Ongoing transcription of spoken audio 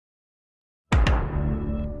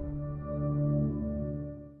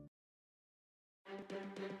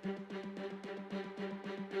Hi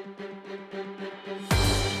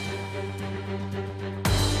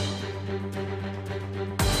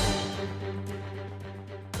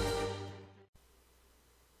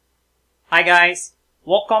guys!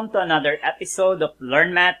 Welcome to another episode of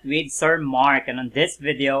Learn Math with Sir Mark, and on this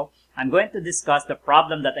video, I'm going to discuss the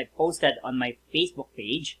problem that I posted on my Facebook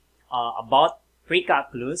page about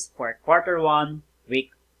pre-calculus for quarter 1,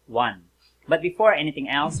 week 1. But before anything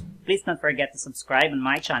else, please don't forget to subscribe on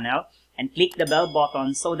my channel and click the bell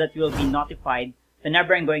button so that you will be notified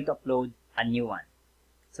whenever I'm going to upload a new one.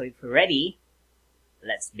 So if you're ready,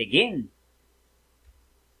 let's begin!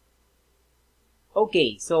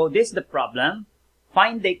 Okay, so this is the problem.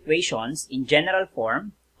 Find the equations in general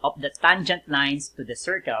form of the tangent lines to the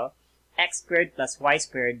circle x squared plus y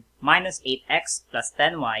squared minus 8x plus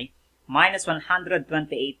 10y minus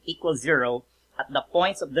 128 equals 0 at the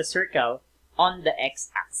points of the circle on the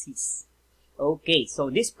x-axis. Okay, so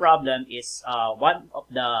this problem is one of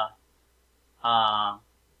the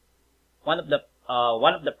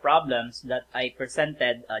problems that I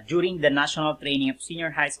presented during the national training of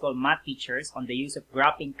senior high school math teachers on the use of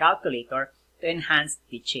graphing calculator to enhance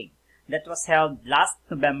teaching. That was held last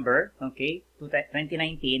November, okay,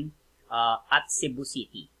 2019, at Cebu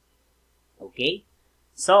City. Okay,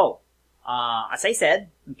 so as I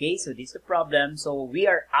said, okay, so this is the problem. So we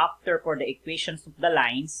are after for the equations of the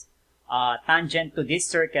lines tangent to this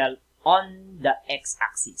circle on the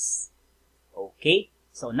x-axis. Okay.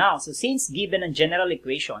 So now, since given a general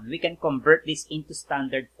equation, we can convert this into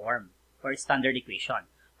standard form or standard equation.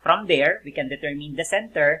 From there, we can determine the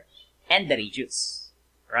center and the radius,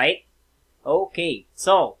 right? Okay,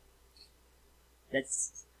 so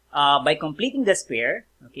that's by completing the square.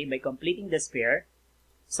 Okay, by completing the square,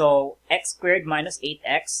 so x squared minus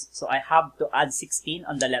 8x. So I have to add 16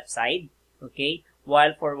 on the left side. Okay,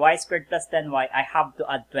 while for y squared plus 10y, I have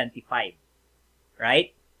to add 25,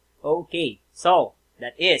 right? Okay, so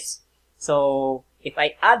that is, so if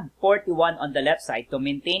I add 41 on the left side to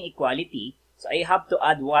maintain equality, so I have to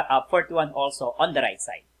add 41 also on the right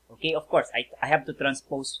side. Okay, of course, I have to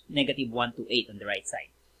transpose negative 1 to 8 on the right side.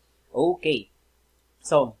 Okay,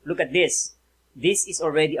 so look at this. This is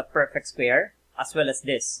already a perfect square as well as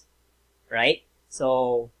this, right?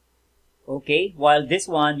 So, okay, while this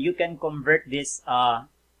one, you can convert this,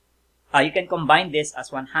 you can combine this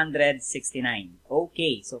as 169.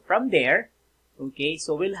 Okay, so from there, okay,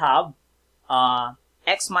 so we'll have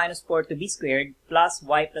x minus 4 to be squared plus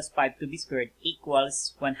y plus 5 to be squared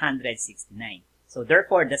equals 169. So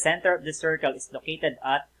therefore, the center of the circle is located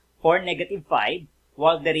at 4, negative 5,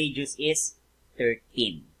 while the radius is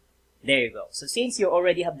 13. There you go. So since you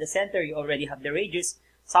already have the center, you already have the radius,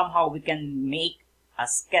 somehow we can make a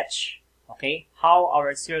sketch, okay, how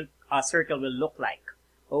our circle will look like.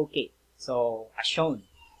 Okay, so as shown.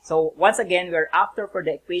 So once again, we're after for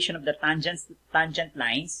the equation of the tangent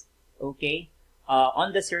lines, okay,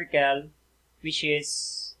 on the circle, which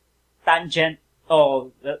is tangent,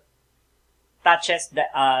 touches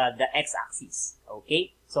the x-axis,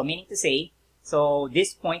 okay. So meaning to say, so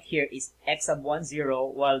this point here is x sub 1, 0,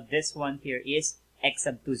 while this one here is x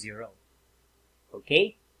sub 2, 0.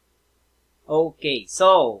 Okay? Okay,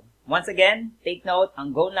 so once again, take note,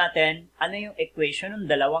 ang goal natin, ano yung equation ng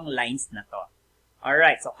dalawang lines na to?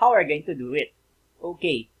 Alright, so how are we going to do it?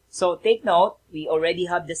 Okay, so take note, we already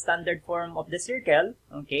have the standard form of the circle,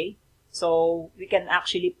 okay? So, we can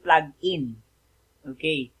actually plug in,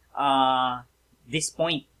 okay, this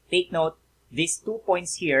point. Take note, these 2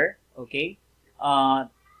 points here, okay,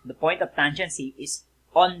 the point of tangency is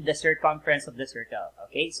on the circumference of the circle,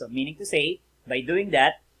 okay? So, meaning to say, by doing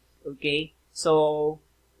that, okay, so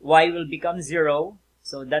y will become 0,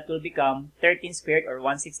 so that will become 13 squared or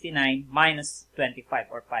 169 minus 25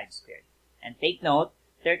 or 5 squared. And take note,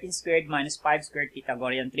 13 squared minus 5 squared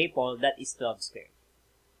Pythagorean triple, that is 12 squared.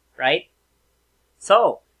 Right?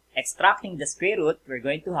 So, extracting the square root, we're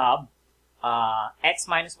going to have x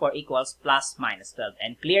minus 4 equals plus minus 12.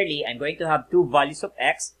 And clearly, I'm going to have two values of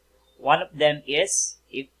x. One of them is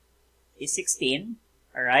 16.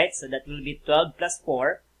 Alright, so that will be 12 plus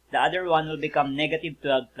 4. The other one will become negative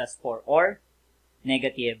 12 plus 4 or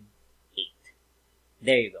negative 8.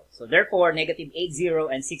 There you go. So therefore, negative 8, 0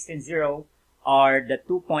 and 16, 0 are the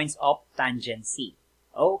 2 points of tangency.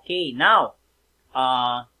 Okay, now,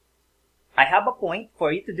 I have a point.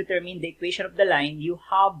 For you to determine the equation of the line, you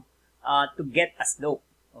have to get a slope.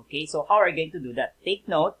 Okay, so how are you going to do that? Take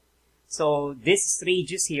note. So this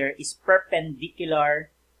radius here is perpendicular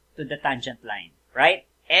to the tangent line, right?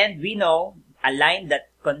 And we know a line that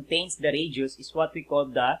contains the radius is what we call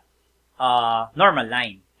the normal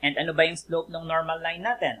line. And ano ba yung slope ng normal line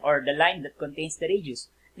natin? Or the line that contains the radius?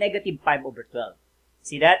 Negative 5 over 12.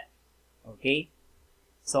 See that? Okay.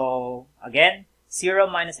 So, again, 0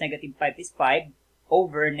 minus negative 5 is 5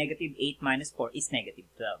 over negative 8 minus 4 is negative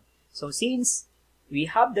 12. So, since we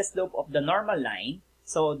have the slope of the normal line,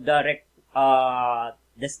 so the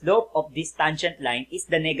slope of this tangent line is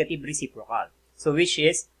the negative reciprocal. So, which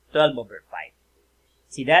is 12 over 5.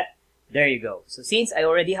 See that? There you go. So, since I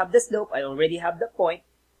already have the slope, I already have the point,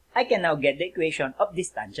 I can now get the equation of this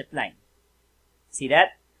tangent line. See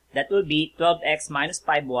that? That will be 12x minus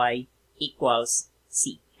 5y equals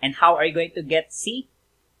c. And how are you going to get c?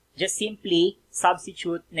 Just simply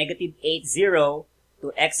substitute negative 8, 0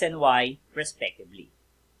 to x and y respectively.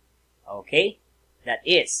 Okay? That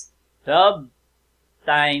is 12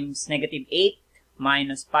 times negative 8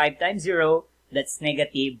 minus 5 times 0, that's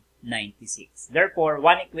negative 96. Therefore,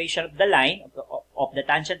 one equation of the line, of the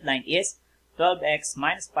tangent line is 12x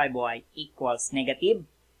minus 5y equals negative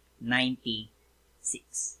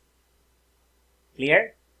 96.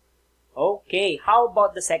 Clear? Okay, how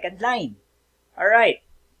about the second line? Alright,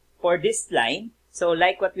 for this line, so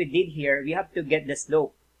like what we did here, we have to get the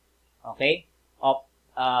slope, okay, of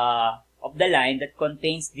the line that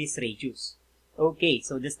contains this radius. Okay,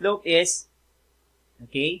 so the slope is,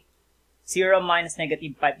 okay, 0 minus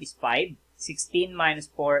negative 5 is 5, 16 minus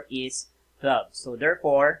 4 is 12. So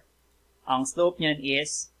therefore, ang slope niyan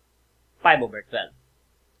is 5 over 12.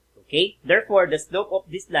 Okay? Therefore, the slope of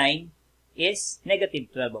this line is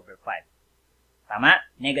negative 12 over 5. Tama?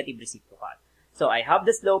 Negative reciprocal. So, I have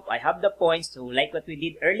the slope, I have the points, so like what we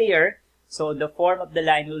did earlier, so the form of the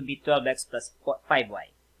line will be 12x plus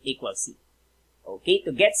 5y equals c. Okay?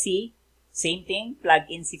 To get c, same thing, plug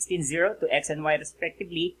in 16, 0 to x and y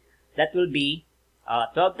respectively. That will be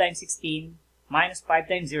 12 times 16 minus 5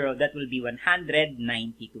 times 0, that will be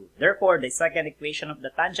 192. Therefore, the second equation of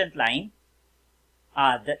the tangent line,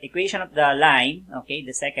 the equation of the line, okay,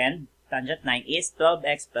 the second tangent line is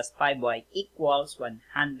 12x plus 5y equals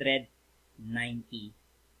 192.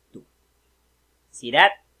 See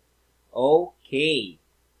that? Okay.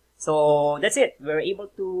 So, that's it. We're able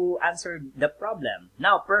to answer the problem.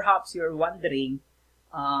 Now, perhaps you're wondering,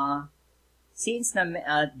 since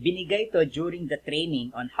binigay to during the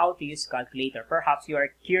training on how to use calculator, perhaps you are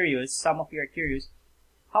curious, some of you are curious,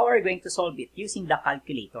 how are you going to solve it? Using the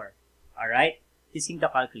calculator. Alright? Using the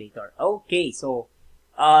calculator. Okay, so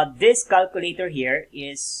this calculator here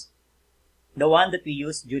is the one that we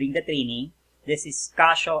used during the training. This is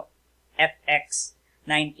Casio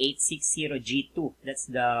FX9860G2. That's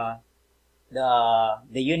the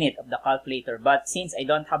unit of the calculator. But since I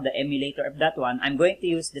don't have the emulator of that one, I'm going to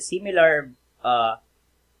use the similar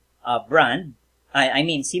brand, I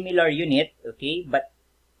mean similar unit, okay, but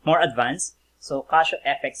more advanced. So, Casio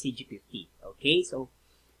FX-CG50. Okay, so,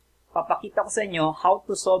 papakita ko sa inyo how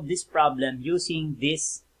to solve this problem using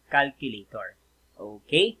this calculator.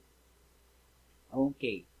 Okay?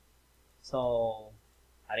 Okay. So,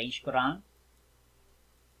 arrange ko lang.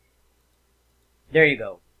 There you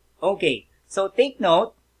go. Okay. So, take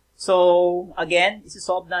note. So, again,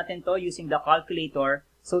 isi-solve natin to using the calculator.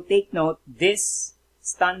 So, take note, this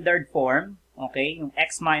standard form, okay, yung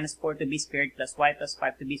x minus 4 to b squared plus y plus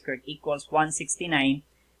 5 to b squared equals 169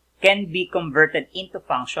 can be converted into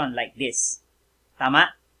function like this.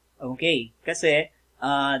 Tama? Okay. Kasi,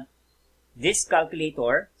 this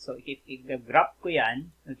calculator, so if i-graph ko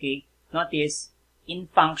yan, okay, notice, in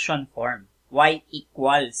function form, y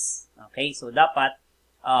equals. Okay, so dapat,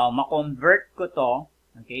 ma-convert ko to,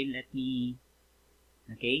 okay,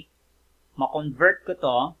 ma-convert ko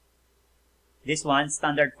to, this one,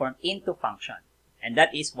 standard form, into function. And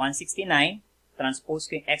that is 169, transpose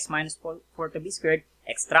ko yung x minus 4 to b squared,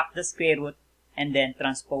 extract the square root, and then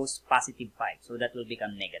transpose positive 5. So that will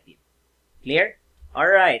become negative. Clear?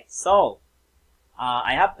 Alright, so,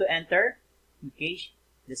 I have to enter, okay,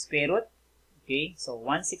 the square root. Okay, so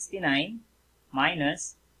 169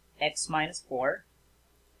 minus x minus 4,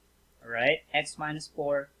 alright, x minus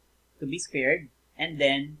 4 to be squared, and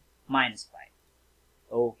then minus 5.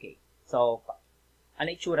 Okay, so,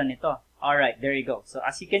 ano itsura nito? Alright, there you go. So,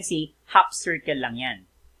 as you can see, half circle lang yan.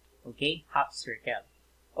 Okay, half circle.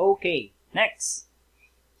 Okay, next.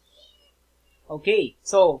 Okay,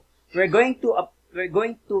 so, we're going to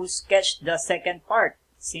sketch the second part,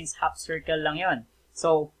 since half circle lang yon.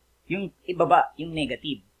 So, yung ibaba, yung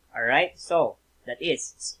negative. Alright, so, that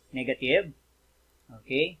is negative,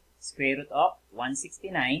 okay, square root of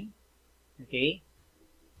 169, okay,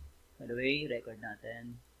 by the way, record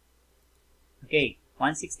natin, okay,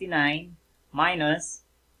 169 minus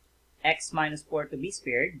x minus 4 to be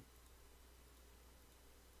squared,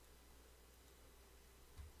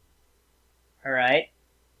 Alright?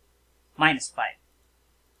 Minus 5.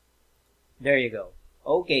 There you go.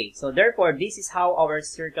 Okay, so therefore, this is how our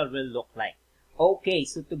circle will look like. Okay,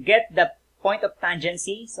 so to get the point of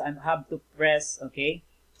tangency, so I have to press, okay,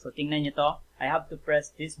 so tingnan nyo to, I have to press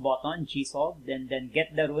this button, Gsolve, then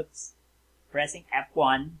get the roots, pressing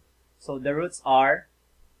F1, so the roots are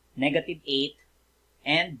 -8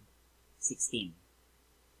 and 16.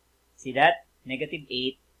 See that?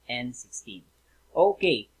 -8 and 16.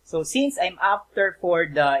 Okay, so since I'm after for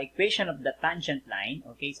the equation of the tangent line,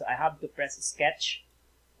 okay, so I have to press sketch,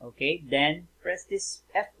 okay, then press this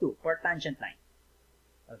F2 for tangent line.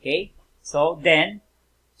 Okay, so then,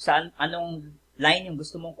 saan, anong line yung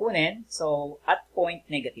gusto mong kunin? So, at point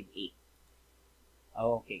 -8.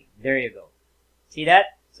 Okay, there you go. See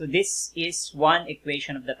that? So, this is one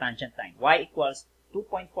equation of the tangent line. Y equals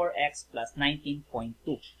 2.4x plus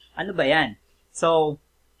 19.2. Ano ba yan? So,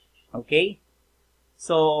 okay.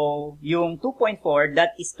 So, yung 2.4,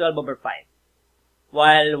 that is 12 over 5.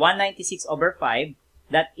 While 196 over 5,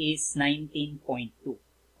 that is 19.2.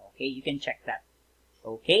 Okay, you can check that.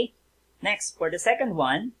 Okay. Next, for the second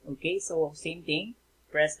one, okay, so same thing.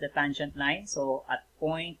 Press the tangent line. So, at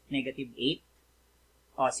point -8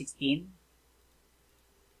 or 16.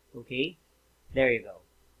 Okay. There you go.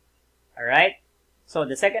 Alright. So,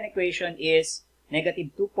 the second equation is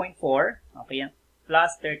 -2.4. Okay,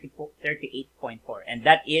 plus 38.4. And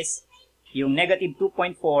that is yung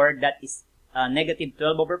 -2.4, that is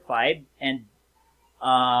 -12 over 5. And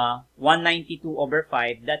 192 over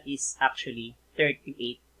 5, that is actually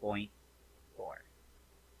 38.4.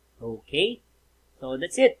 Okay, so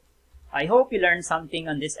that's it. I hope you learned something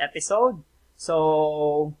on this episode.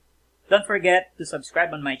 So, don't forget to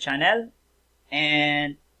subscribe on my channel.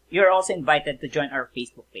 And you're also invited to join our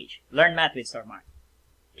Facebook page. Learn Math with Sir Mark.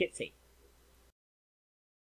 Keep safe.